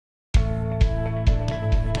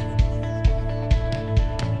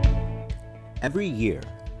Every year,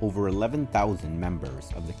 over 11,000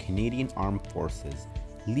 members of the Canadian Armed Forces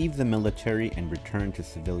leave the military and return to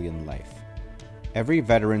civilian life. Every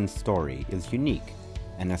veteran's story is unique,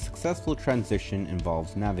 and a successful transition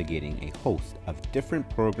involves navigating a host of different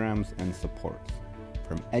programs and supports,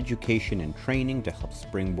 from education and training to help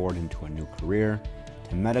springboard into a new career,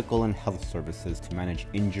 to medical and health services to manage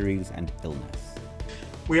injuries and illness.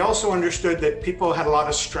 We also understood that people had a lot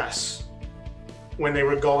of stress when they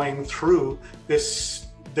were going through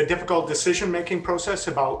the difficult decision-making process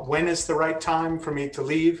about when is the right time for me to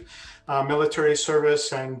leave military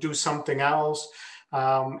service and do something else.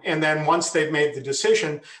 And then once they've made the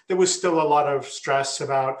decision, there was still a lot of stress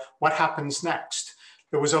about what happens next.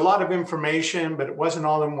 There was a lot of information, but it wasn't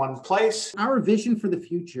all in one place. Our vision for the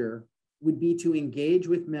future would be to engage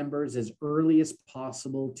with members as early as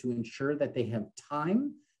possible to ensure that they have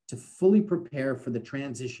time to fully prepare for the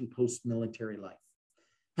transition post-military life.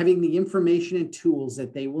 Having the information and tools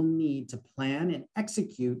that they will need to plan and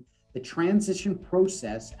execute the transition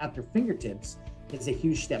process at their fingertips is a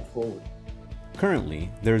huge step forward. Currently,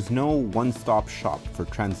 there's no one-stop shop for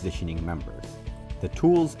transitioning members. The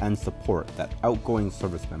tools and support that outgoing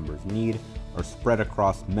service members need are spread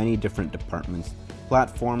across many different departments,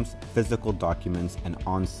 platforms, physical documents, and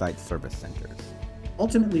on-site service centers.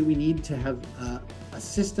 Ultimately, we need to have a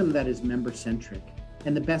system that is member-centric.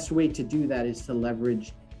 And the best way to do that is to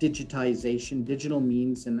leverage digitization, digital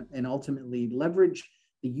means, and ultimately leverage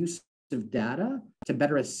the use of data to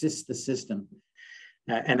better assist the system.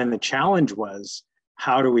 And then the challenge was,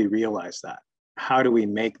 how do we realize that? How do we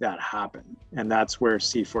make that happen? And that's where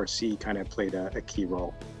C4C kind of played a key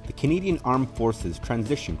role. The Canadian Armed Forces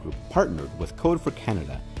Transition Group partnered with Code for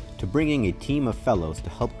Canada to bring in a team of fellows to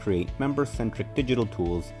help create member-centric digital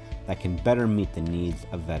tools that can better meet the needs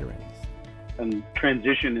of veterans. And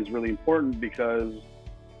transition is really important because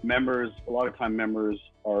members, a lot of time members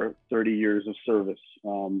are 30 years of service.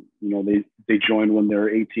 They join when they're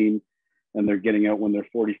 18 and they're getting out when they're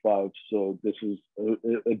 45. So this is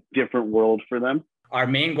a different world for them. Our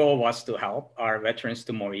main goal was to help our veterans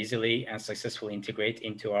to more easily and successfully integrate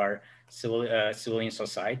into our civilian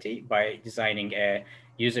society by designing a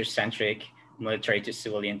user-centric military to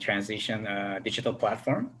civilian transition digital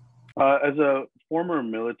platform. As a former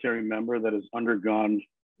military member that has undergone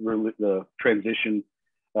the transition,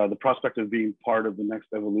 the prospect of being part of the next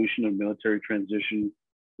evolution of military transition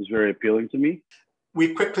is very appealing to me.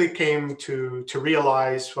 We quickly came to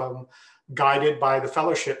realize, guided by the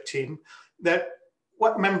fellowship team, that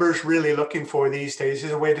what members really looking for these days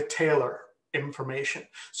is a way to tailor information.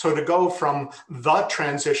 So to go from the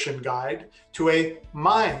transition guide to a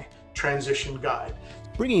my transition guide.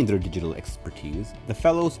 Bringing their digital expertise, the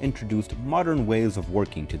fellows introduced modern ways of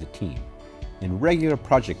working to the team. In regular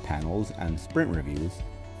project panels and sprint reviews,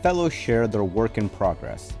 fellows shared their work in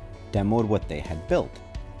progress, demoed what they had built,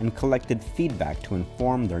 and collected feedback to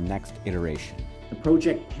inform their next iteration. The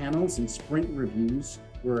project panels and sprint reviews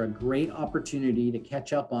were a great opportunity to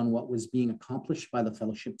catch up on what was being accomplished by the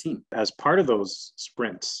fellowship team. As part of those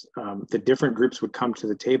sprints, the different groups would come to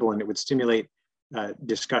the table and it would stimulate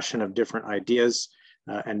discussion of different ideas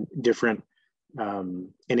and different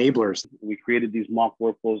enablers. We created these mock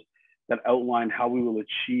workflows that outlined how we will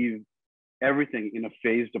achieve everything in a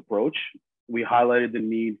phased approach. We highlighted the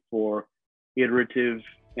need for iterative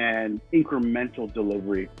and incremental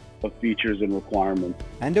delivery of features and requirements.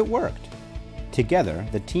 And it worked. Together,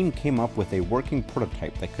 the team came up with a working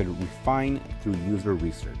prototype that could refine through user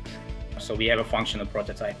research. So we have a functional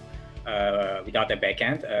prototype without a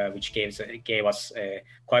backend, which gave us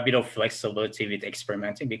quite a bit of flexibility with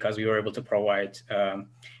experimenting because we were able to provide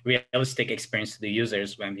realistic experience to the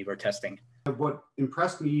users when we were testing. What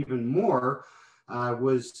impressed me even more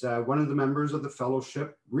was one of the members of the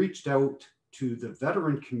fellowship reached out to the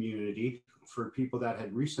veteran community for people that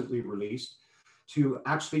had recently released to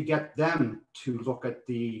actually get them to look at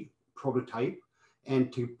the prototype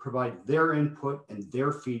and to provide their input and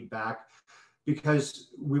their feedback, because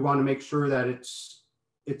we want to make sure that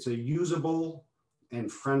it's a usable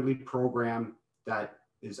and friendly program that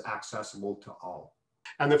is accessible to all.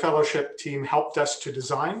 And the fellowship team helped us to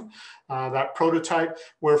design that prototype,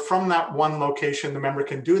 where from that one location, the member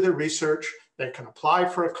can do the research, they can apply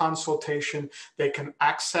for a consultation, they can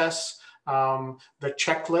access the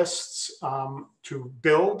checklists to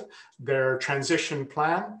build their transition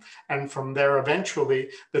plan. And from there,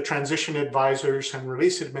 eventually, the transition advisors and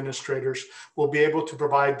release administrators will be able to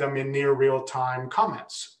provide them in near real-time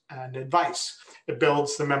comments and advice. It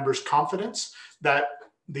builds the members' confidence that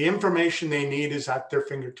the information they need is at their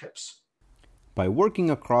fingertips. By working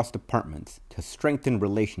across departments to strengthen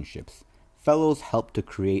relationships, fellows helped to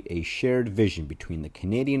create a shared vision between the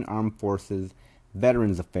Canadian Armed Forces,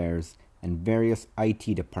 Veterans Affairs, and various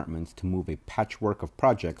IT departments to move a patchwork of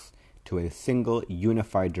projects to a single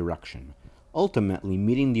unified direction, ultimately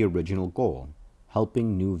meeting the original goal,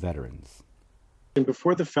 helping new veterans. And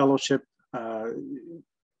before the fellowship,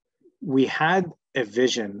 we had a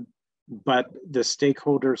vision, but the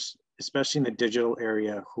stakeholders, especially in the digital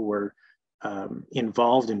area, who were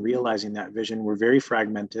involved in realizing that vision were very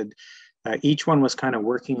fragmented. Each one was kind of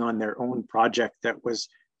working on their own project that was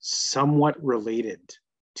somewhat related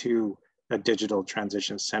to a digital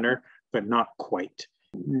transition center, but not quite.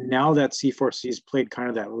 Now that C4C has played kind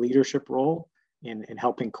of that leadership role in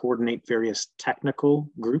helping coordinate various technical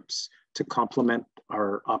groups to complement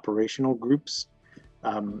our operational groups,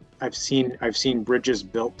 I've seen bridges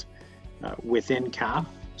built within CAF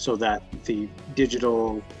so that the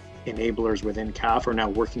digital enablers within CAF are now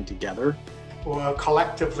working together. Well,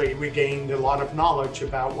 collectively, we gained a lot of knowledge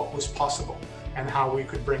about what was possible and how we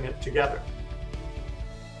could bring it together.